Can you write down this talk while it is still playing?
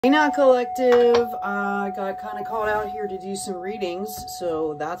Hey now, collective. I got kind of called out here to do some readings,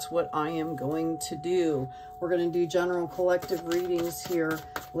 so that's what I am going to do. We're going to do general collective readings here.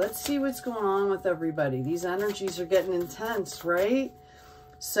 Let's see what's going on with everybody. These energies are getting intense, right?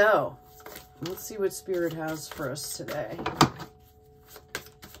 So let's see what Spirit has for us today.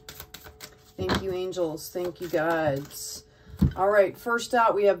 Thank you, angels. Thank you, guides. All right, first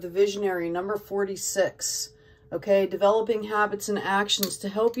out, we have the visionary, number 46. Okay, developing habits and actions to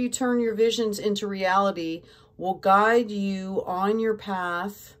help you turn your visions into reality will guide you on your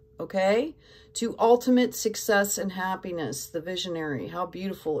path, okay, to ultimate success and happiness. The visionary, how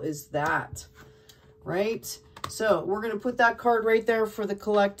beautiful is that, right? So we're going to put that card right there for the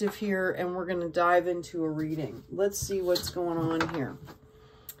collective here, and we're going to dive into a reading. Let's see what's going on here.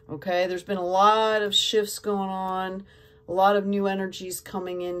 Okay, there's been a lot of shifts going on. A lot of new energies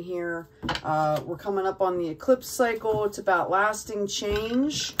coming in here. We're coming up on the eclipse cycle. It's about lasting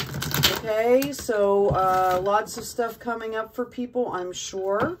change. Okay, so lots of stuff coming up for people, I'm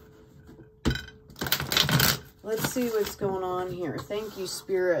sure. Let's see what's going on here. Thank you,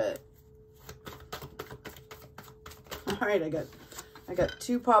 Spirit. All right, I got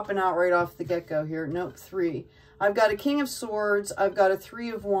two popping out right off the get-go here. Nope, three. I've got a King of Swords. I've got a Three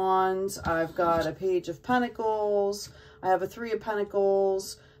of Wands. I've got a Page of Pentacles. I have a Three of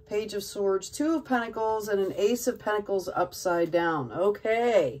Pentacles, Page of Swords, Two of Pentacles, and an Ace of Pentacles upside down.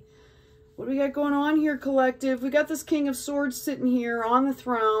 Okay. What do we got going on here, collective? We got this King of Swords sitting here on the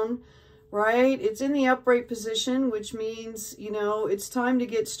throne, right? It's in the upright position, which means, you know, it's time to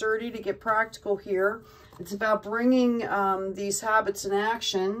get sturdy, to get practical here. It's about bringing these habits in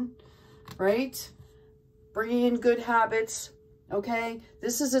action, right? Bringing in good habits. Okay,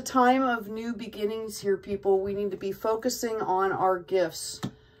 this is a time of new beginnings here, people. We need to be focusing on our gifts,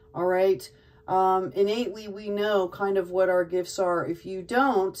 all right? Innately, we know kind of what our gifts are. If you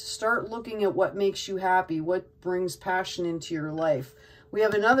don't, start looking at what makes you happy, what brings passion into your life. We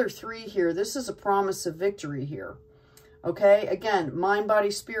have another three here. This is a promise of victory here, okay? Again, mind,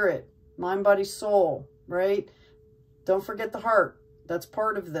 body, spirit, mind, body, soul, right? Don't forget the heart. That's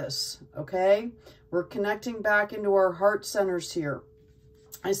part of this, okay? We're connecting back into our heart centers here.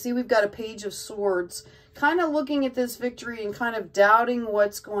 I see we've got a Page of Swords, kind of looking at this victory and kind of doubting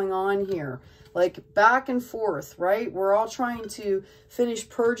what's going on here. Like back and forth, right? We're all trying to finish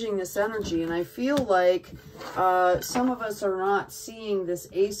purging this energy. And I feel like some of us are not seeing this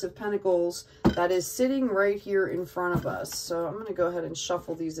Ace of Pentacles that is sitting right here in front of us. So I'm going to go ahead and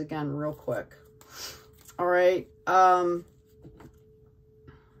shuffle these again real quick. All right.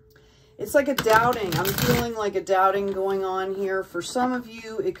 It's like a doubting. I'm feeling like a doubting going on here. For some of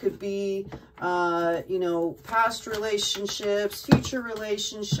you, it could be, you know, past relationships, future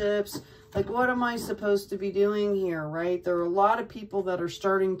relationships. Like, what am I supposed to be doing here, right? There are a lot of people that are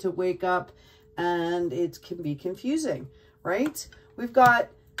starting to wake up, and it can be confusing, right? We've got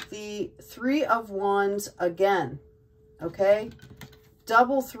the Three of Wands again, okay?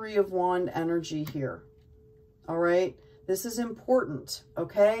 Double Three of Wand energy here, all right? This is important,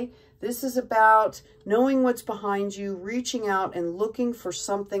 okay? This is about knowing what's behind you, reaching out and looking for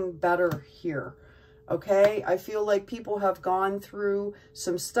something better here, okay? I feel like people have gone through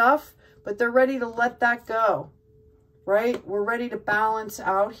some stuff, but they're ready to let that go, right? We're ready to balance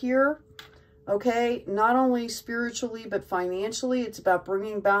out here, okay? Not only spiritually, but financially. It's about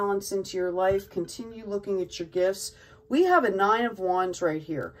bringing balance into your life. Continue looking at your gifts. We have a Nine of Wands right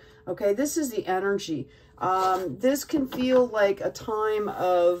here, okay? This is the energy. This can feel like a time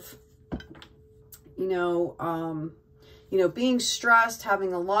of, you know, being stressed,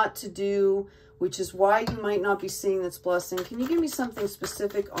 having a lot to do, which is why you might not be seeing this blessing. Can you give me something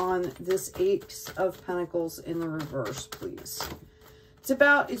specific on this Ace of Pentacles in the reverse, please?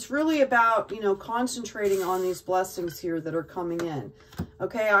 It's really about, you know, concentrating on these blessings here that are coming in.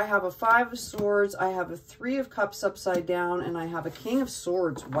 Okay, I have a Five of Swords, I have a Three of Cups upside down, and I have a King of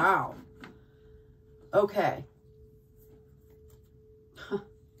Swords. Wow. Okay.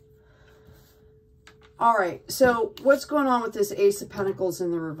 All right, so what's going on with this Ace of Pentacles in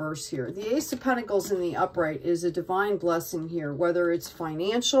the reverse here? The Ace of Pentacles in the upright is a divine blessing here, whether it's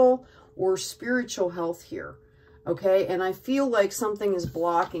financial or spiritual health here, okay? And I feel like something is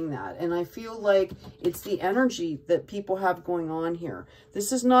blocking that, and I feel like it's the energy that people have going on here.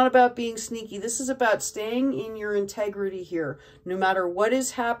 This is not about being sneaky. This is about staying in your integrity here. No matter what is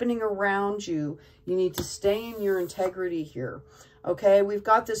happening around you, you need to stay in your integrity here. Okay, we've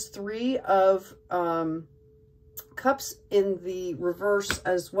got this Three of Cups in the reverse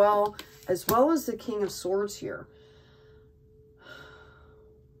as well as the King of Swords here.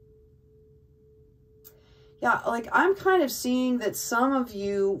 Yeah, like I'm kind of seeing that some of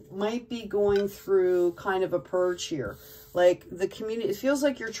you might be going through kind of a purge here. Like the community, it feels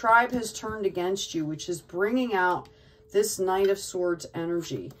like your tribe has turned against you, which is bringing out this Knight of Swords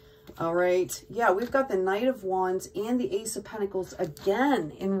energy. All right. Yeah, we've got the Knight of Wands and the Ace of Pentacles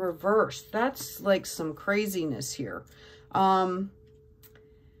again in reverse. That's like some craziness here. You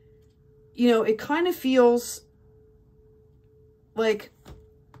know, it kind of feels like,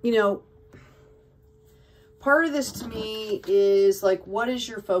 you know, part of this to me is like, what is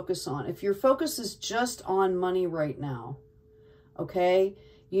your focus on? If your focus is just on money right now, okay,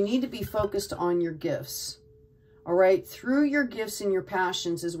 you need to be focused on your gifts. All right, through your gifts and your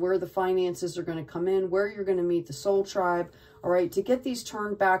passions is where the finances are going to come in, where you're going to meet the soul tribe. All right, to get these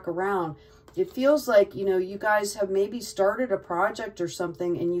turned back around, it feels like, you know, you guys have maybe started a project or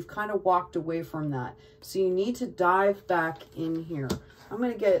something and you've kind of walked away from that. So you need to dive back in here. I'm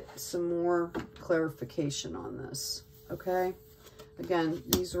going to get some more clarification on this, okay? Again,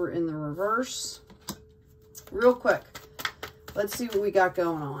 these were in the reverse. Real quick, let's see what we got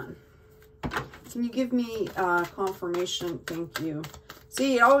going on. Can you give me confirmation? Thank you.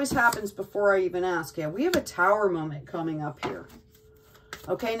 See, it always happens before I even ask. Yeah, we have a Tower moment coming up here.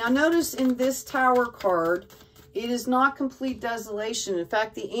 Okay, now notice in this Tower card, it is not complete desolation. In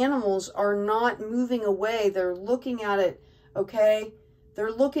fact, the animals are not moving away. They're looking at it, okay?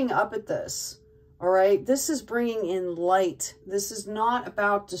 They're looking up at this, all right? This is bringing in light. This is not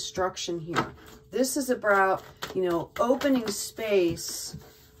about destruction here. This is about, you know, opening space,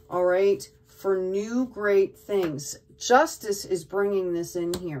 all right, for new great things. Justice is bringing this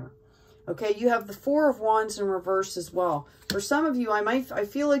in here. Okay, you have the Four of Wands in reverse as well. For some of you, I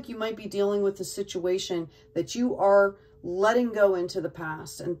feel like you might be dealing with a situation that you are letting go into the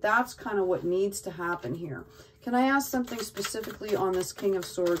past. And that's kind of what needs to happen here. Can I ask something specifically on this King of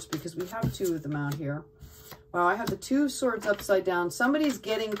Swords? Because we have two of them out here. Wow, I have the Two of Swords upside down. Somebody's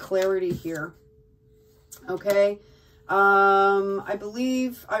getting clarity here. Okay. I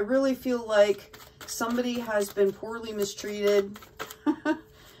really feel like somebody has been poorly mistreated.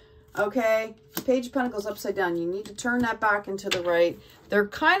 Okay. Page of Pentacles upside down. You need to turn that back into the right. They're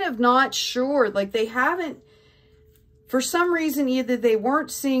kind of not sure. Like they haven't, for some reason, either they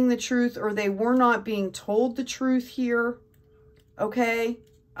weren't seeing the truth or they were not being told the truth here. Okay.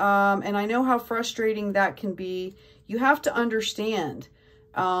 And I know how frustrating that can be. You have to understand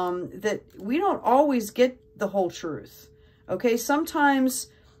that we don't always get the whole truth. Okay. Sometimes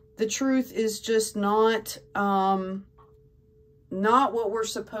the truth is just not what we're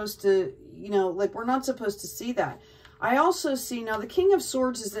supposed to, you know, like we're not supposed to see that. I also see now the King of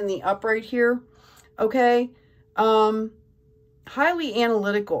Swords is in the upright here. Okay. Highly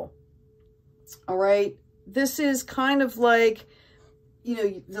analytical. All right. This is kind of like, you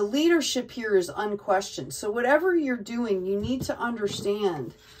know, the leadership here is unquestioned. So whatever you're doing, you need to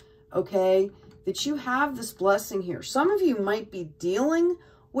understand, okay, that you have this blessing here. Some of you might be dealing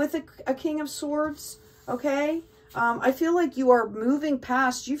with a King of Swords, okay? I feel like you are moving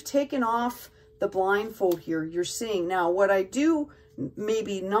past, you've taken off the blindfold here. You're seeing. Now, what I do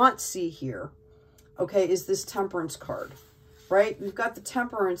maybe not see here, okay, is this Temperance card, right? We've got the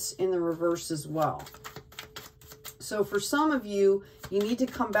Temperance in the reverse as well. So for some of you, you need to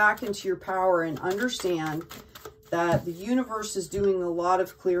come back into your power and understand that the universe is doing a lot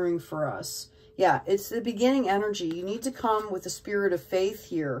of clearing for us. Yeah, it's the beginning energy. You need to come with a spirit of faith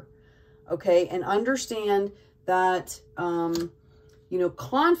here, okay, and understand that, you know,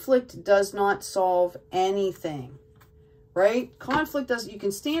 conflict does not solve anything, right? Conflict doesn't, you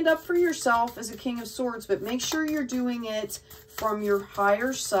can stand up for yourself as a King of Swords, but make sure you're doing it from your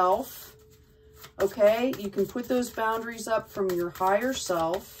higher self, okay? You can put those boundaries up from your higher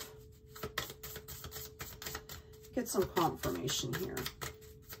self. Get some confirmation here.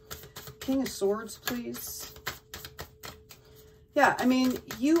 King of Swords, please. Yeah, I mean,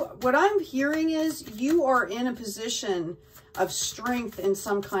 what I'm hearing is you are in a position of strength in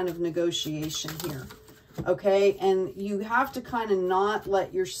some kind of negotiation here, okay? And you have to kind of not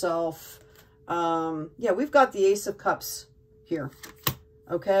let yourself, yeah, we've got the Ace of Cups here,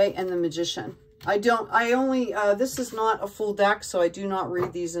 okay? And the Magician. This is not a full deck, so I do not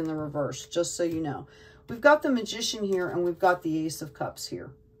read these in the reverse, just so you know. We've got the Magician here, and we've got the Ace of Cups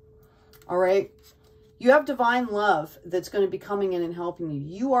here. All right. You have divine love that's going to be coming in and helping you.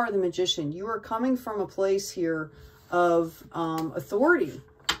 You are the Magician. You are coming from a place here of authority.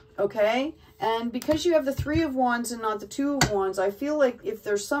 Okay. And because you have the Three of Wands and not the Two of Wands, I feel like if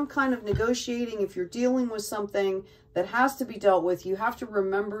there's some kind of negotiating, if you're dealing with something that has to be dealt with, you have to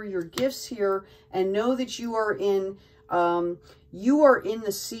remember your gifts here and know that you are in You are in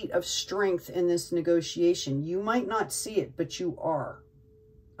the seat of strength in this negotiation. You might not see it, but you are.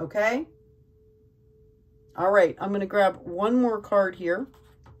 Okay? All right, I'm going to grab one more card here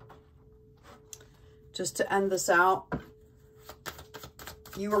just to end this out.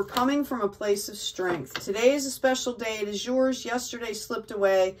 You are coming from a place of strength. Today is a special day. It is yours. Yesterday slipped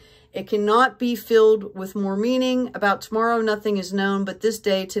away. It cannot be filled with more meaning. About tomorrow, nothing is known, but this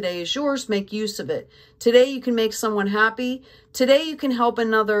day, today is yours. Make use of it. Today, you can make someone happy. Today, you can help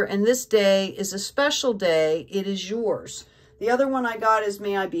another, and this day is a special day. It is yours. The other one I got is,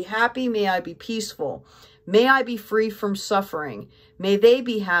 may I be happy, may I be peaceful. May I be free from suffering. May they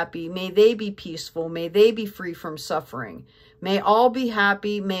be happy, may they be peaceful, may they be free from suffering. May all be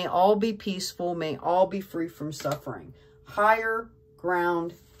happy, may all be peaceful, may all be free from suffering. Higher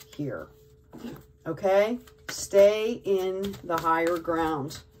ground here. Okay? Stay in the higher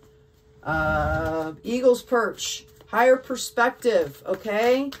ground. Eagle's perch. Higher perspective.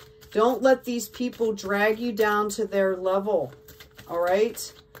 Okay? Don't let these people drag you down to their level. All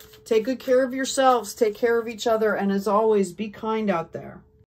right? Take good care of yourselves. Take care of each other. And as always, be kind out there.